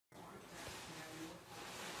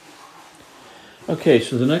Okay,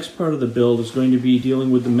 so the next part of the build is going to be dealing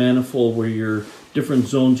with the manifold where your different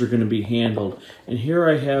zones are going to be handled. And here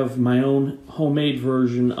I have my own homemade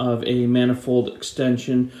version of a manifold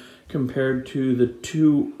extension compared to the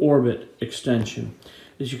 2 orbit extension.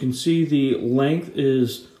 As you can see, the length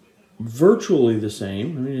is virtually the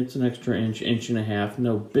same. I mean, it's an extra inch, inch and a half,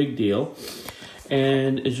 no big deal.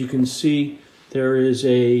 And as you can see, there is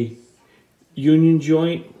a union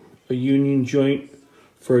joint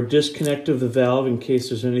for a disconnect of the valve in case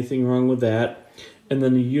there's anything wrong with that, and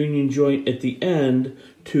then a union joint at the end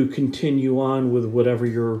to continue on with whatever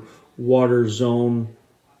your water zone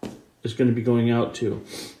is going to be going out to.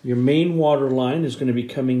 Your main water line is going to be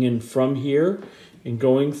coming in from here and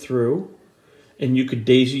going through, and you could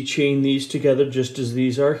daisy chain these together just as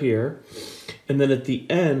these are here. And then at the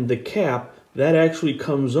end, the cap, that actually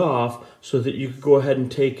comes off so that you could go ahead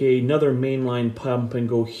and take another mainline pump and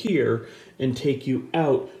go here and take you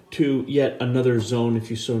out to yet another zone if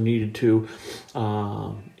you so needed to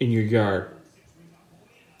in your yard.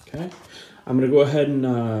 Okay, I'm going to go ahead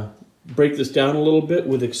and break this down a little bit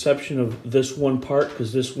with exception of this one part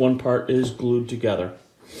because this one part is glued together.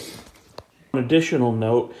 An additional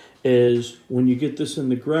note is when you get this in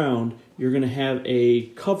the ground, you're going to have a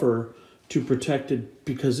cover to protect it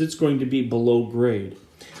because it's going to be below grade.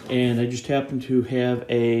 And I just happen to have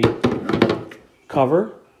a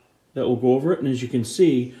cover that will go over it. And as you can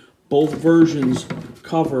see, both versions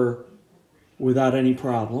cover without any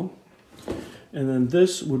problem. And then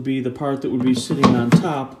this would be the part that would be sitting on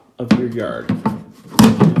top of your yard.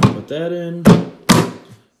 Put that in,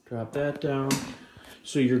 drop that down.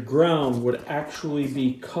 So your ground would actually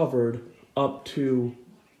be covered up to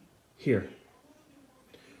here,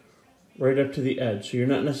 right up to the edge. So you're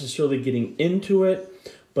not necessarily getting into it,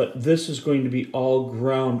 but this is going to be all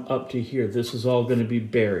ground up to here. This is all going to be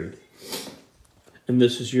buried. And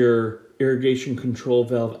this is your irrigation control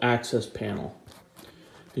valve access panel.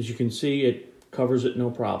 As you can see, it covers it no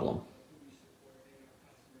problem.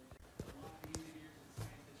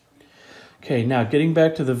 Okay, now getting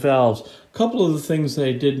back to the valves, a couple of the things that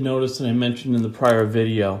I did notice and I mentioned in the prior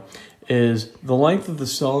video is the length of the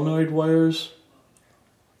solenoid wires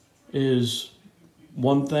is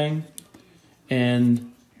one thing,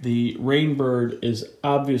 and the Rainbird is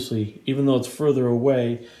obviously, even though it's further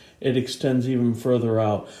away, it extends even further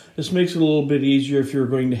out. This makes it a little bit easier if you're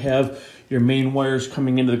going to have your main wires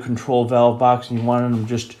coming into the control valve box and you wanted them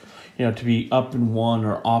just, you know, to be up in one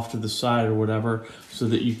or off to the side or whatever, so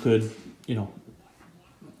that you could, you know,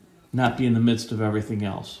 not be in the midst of everything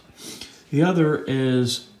else. The other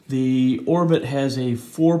is the Orbit has a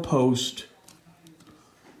 4-post,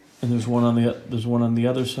 and there's one on the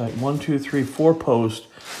other side. 1, 2, 3, 4-post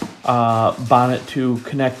bonnet to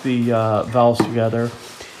connect the valves together,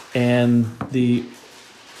 and the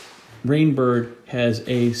Rainbird has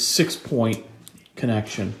a 6-point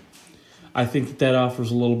connection. I think that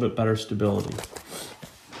offers a little bit better stability.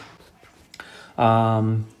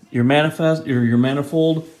 Your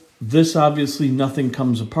manifold, this obviously nothing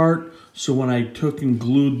comes apart. So when I took and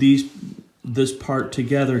glued this part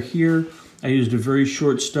together here, I used a very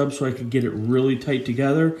short stub so I could get it really tight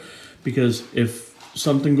together, because if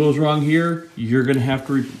something goes wrong here, you're going to have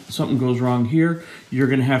to, something goes wrong here, you're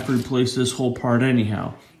going to have to replace this whole part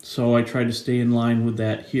anyhow. So I try to stay in line with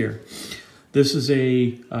that here. This is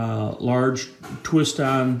a large twist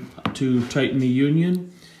on to tighten the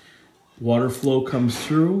union. Water flow comes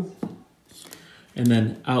through and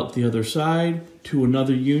then out the other side to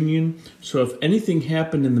another union. So if anything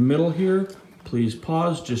happened in the middle here, please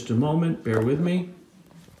pause just a moment, bear with me.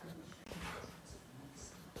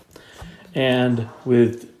 And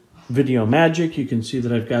with Video Magic, you can see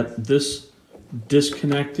that I've got this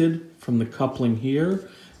disconnected from the coupling here,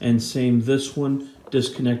 and same this one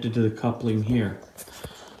disconnected to the coupling here.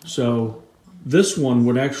 So this one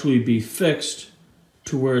would actually be fixed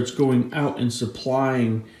to where it's going out and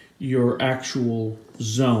supplying your actual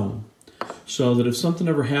zone. So that if something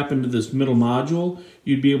ever happened to this middle module,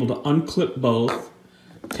 you'd be able to unclip both,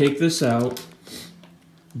 take this out,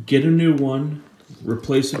 get a new one,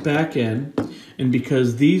 replace it back in, and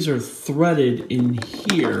because these are threaded in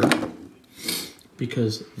here,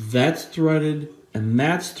 because that's threaded and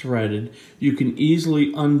that's threaded, you can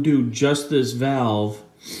easily undo just this valve,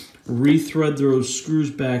 re-thread those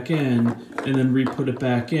screws back in, and then re-put it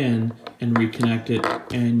back in and reconnect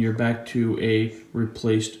it, and you're back to a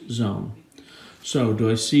replaced zone. So do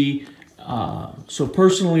I see, so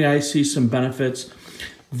personally I see some benefits.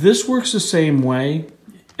 This works the same way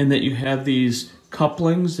in that you have these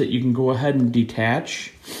couplings that you can go ahead and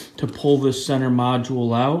detach to pull this center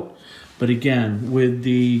module out. But again, with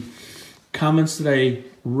the comments that I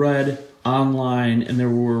read online, and there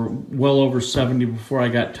were well over 70 before I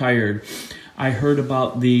got tired. I heard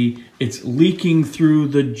about it's leaking through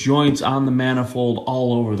the joints on the manifold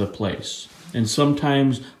all over the place. And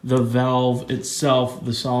sometimes the valve itself,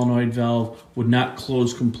 the solenoid valve, would not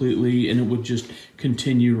close completely and it would just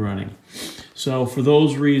continue running. So for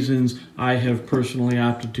those reasons, I have personally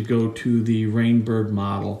opted to go to the Rainbird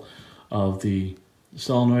model of the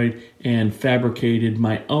solenoid and fabricated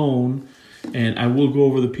my own. And I will go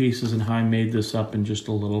over the pieces and how I made this up in just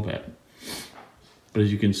a little bit. But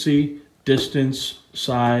as you can see, distance,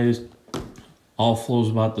 size, all flows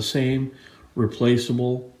about the same.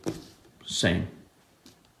 Replaceable, same.